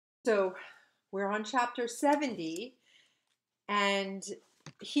So we're on chapter 70, and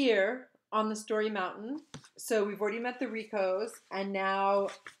here on the Story Mountain. So we've already met the Ricos, and now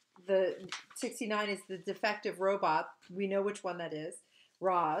the 69 is the defective robot. We know which one that is.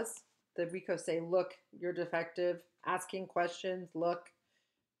 Roz. The Ricos say, "Look, you're defective. Asking questions. Look,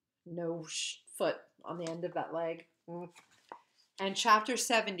 no foot on the end of that leg." And chapter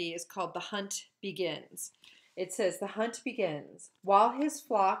 70 is called The Hunt Begins. It says, "The hunt begins. While his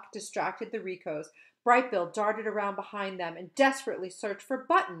flock distracted the Ricos, Brightbill darted around behind them and desperately searched for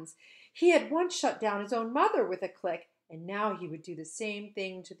buttons. He had once shut down his own mother with a click, and now he would do the same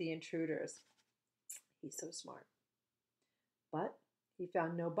thing to the intruders. He's so smart. But he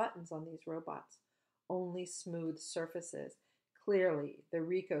found no buttons on these robots, only smooth surfaces. Clearly, the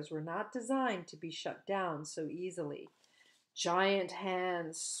Ricos were not designed to be shut down so easily. Giant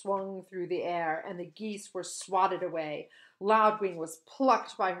hands swung through the air, and the geese were swatted away. Loudwing was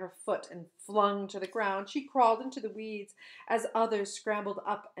plucked by her foot and flung to the ground. She crawled into the weeds as others scrambled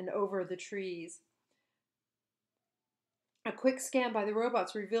up and over the trees. A quick scan by the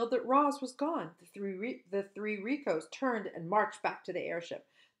robots revealed that Roz was gone. The three Ricos turned and marched back to the airship.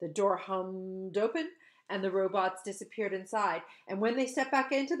 The door hummed open, and the robots disappeared inside. And when they stepped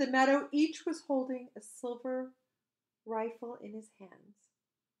back into the meadow, each was holding a silver rifle in his hands.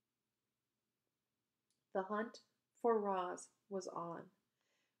 The hunt for Roz was on.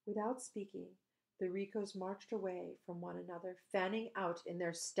 Without speaking, the Ricos marched away from one another, fanning out in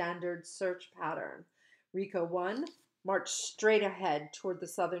their standard search pattern. Rico 1 marched straight ahead toward the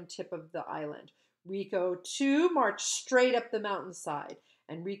southern tip of the island. Rico 2 marched straight up the mountainside.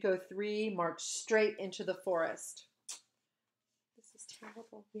 And Rico 3 marched straight into the forest. This is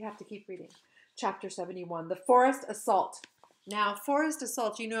terrible. We have to keep reading. Chapter 71, The Forest Assault. Now, forest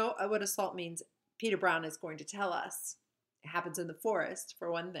assault, you know what assault means. Peter Brown is going to tell us. It happens in the forest, for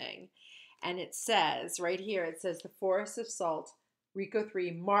one thing. And it says, right here, it says, the forest assault. Rico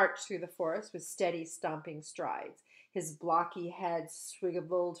 3 marched through the forest with steady stomping strides. His blocky head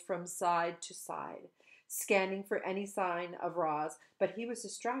swiveled from side to side, scanning for any sign of Roz, but he was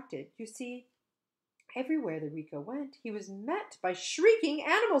distracted. You see, everywhere the Rico went, he was met by shrieking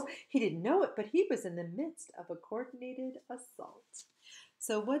animals. He didn't know it, but he was in the midst of a coordinated assault.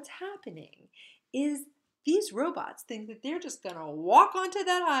 So what's happening is these robots think that they're just going to walk onto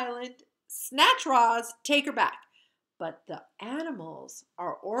that island, snatch Roz, take her back. But the animals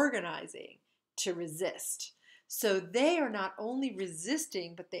are organizing to resist. So they are not only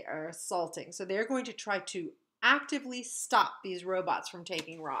resisting, but they are assaulting. So they're going to try to actively stop these robots from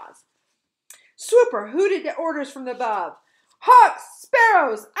taking Roz. Swooper hooted orders from above. Hawks,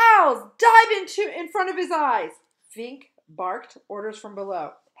 sparrows, owls dive in front of his eyes. Vink barked orders from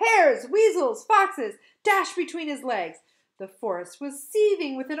below. Hares, weasels, foxes dashed between his legs. The forest was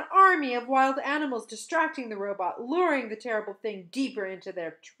seething with an army of wild animals distracting the robot, luring the terrible thing deeper into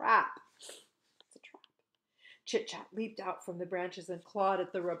their trap. It's a trap. Chit-Chat leaped out from the branches and clawed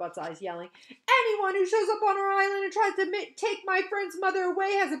at the robot's eyes, yelling, "Anyone who shows up on our island and tries to take my friend's mother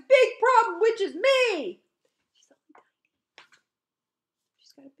away has a big problem, which is me!" She's only tiny.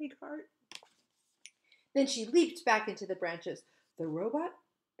 She's got a big heart. Then she leaped back into the branches. The robot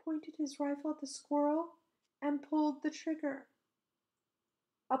pointed his rifle at the squirrel and pulled the trigger.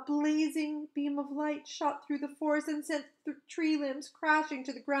 A blazing beam of light shot through the forest and sent the tree limbs crashing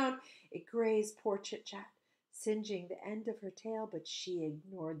to the ground. It grazed poor Chit-Chat, singeing the end of her tail, but she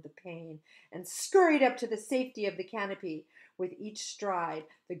ignored the pain and scurried up to the safety of the canopy. With each stride,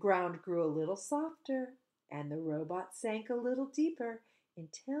 the ground grew a little softer, and the robot sank a little deeper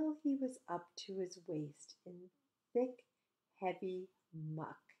until he was up to his waist in thick, heavy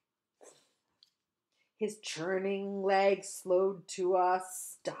muck. His churning legs slowed to a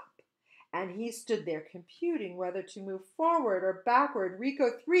stop, and he stood there computing whether to move forward or backward.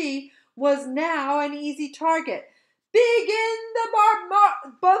 Rico 3 was now an easy target. "Begin the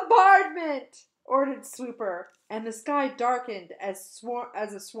bombardment!" ordered Swooper, and the sky darkened as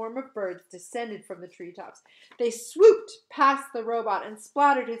a swarm of birds descended from the treetops. They swooped past the robot and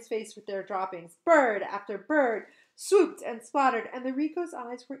splattered his face with their droppings. Bird after bird swooped and splattered, and the Rico's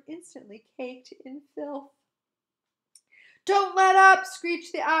eyes were instantly caked in filth. "Don't let up!"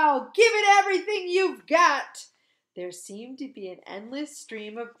 screeched the owl. "Give it everything you've got!" There seemed to be an endless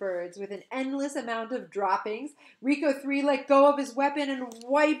stream of birds with an endless amount of droppings. Rico 3 let go of his weapon and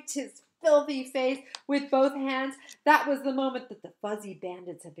wiped his filthy face with both hands. That was the moment that the fuzzy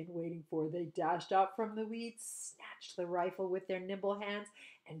bandits had been waiting for. They dashed out from the weeds, snatched the rifle with their nimble hands,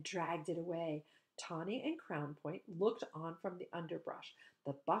 and dragged it away. Tawny and Crown Point looked on from the underbrush.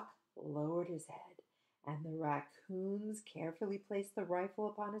 The buck lowered his head and the raccoons carefully placed the rifle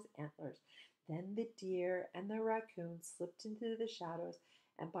upon his antlers. Then the deer and the raccoon slipped into the shadows,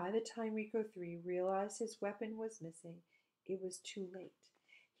 and by the time Rico 3 realized his weapon was missing, it was too late.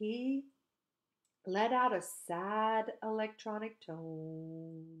 He let out a sad electronic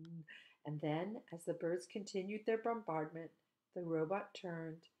tone, and then, as the birds continued their bombardment, the robot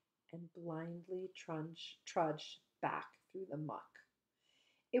turned and blindly trudged back through the muck.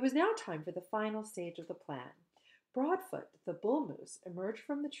 It was now time for the final stage of the plan. Broadfoot, the bull moose, emerged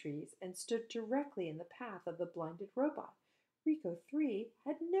from the trees and stood directly in the path of the blinded robot. Rico 3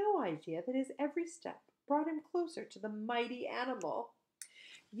 had no idea that his every step brought him closer to the mighty animal.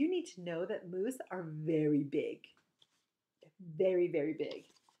 You need to know that moose are very big. Very, very big.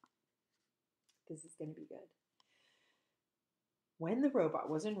 This is going to be good. When the robot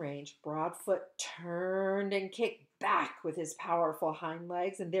was in range, Broadfoot turned and kicked back with his powerful hind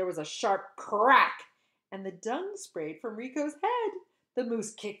legs, and there was a sharp crack, and the dung sprayed from Rico's head. The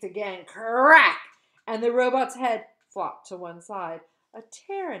moose kicked again, crack, and the robot's head flopped to one side. A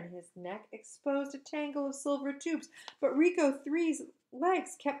tear in his neck exposed a tangle of silver tubes, but Rico 3's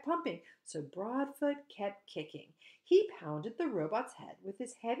legs kept pumping, so Broadfoot kept kicking. He pounded the robot's head with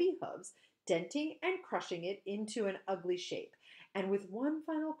his heavy hooves, denting and crushing it into an ugly shape. And with one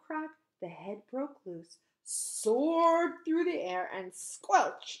final crack, the head broke loose, soared through the air, and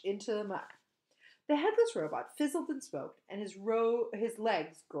squelched into the mud. The headless robot fizzled and smoked, and his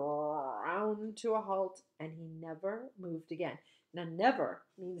legs ground to a halt, and he never moved again. Now, never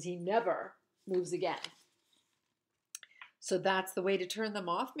means he never moves again. So that's the way to turn them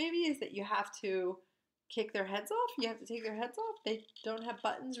off, maybe, is that you have to kick their heads off. You have to take their heads off. They don't have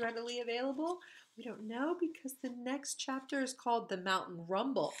buttons readily available. We don't know because the next chapter is called The Mountain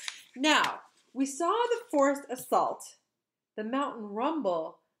Rumble. Now, we saw the forest assault. The Mountain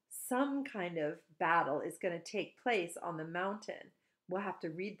Rumble, some kind of battle is going to take place on the mountain. We'll have to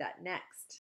read that next.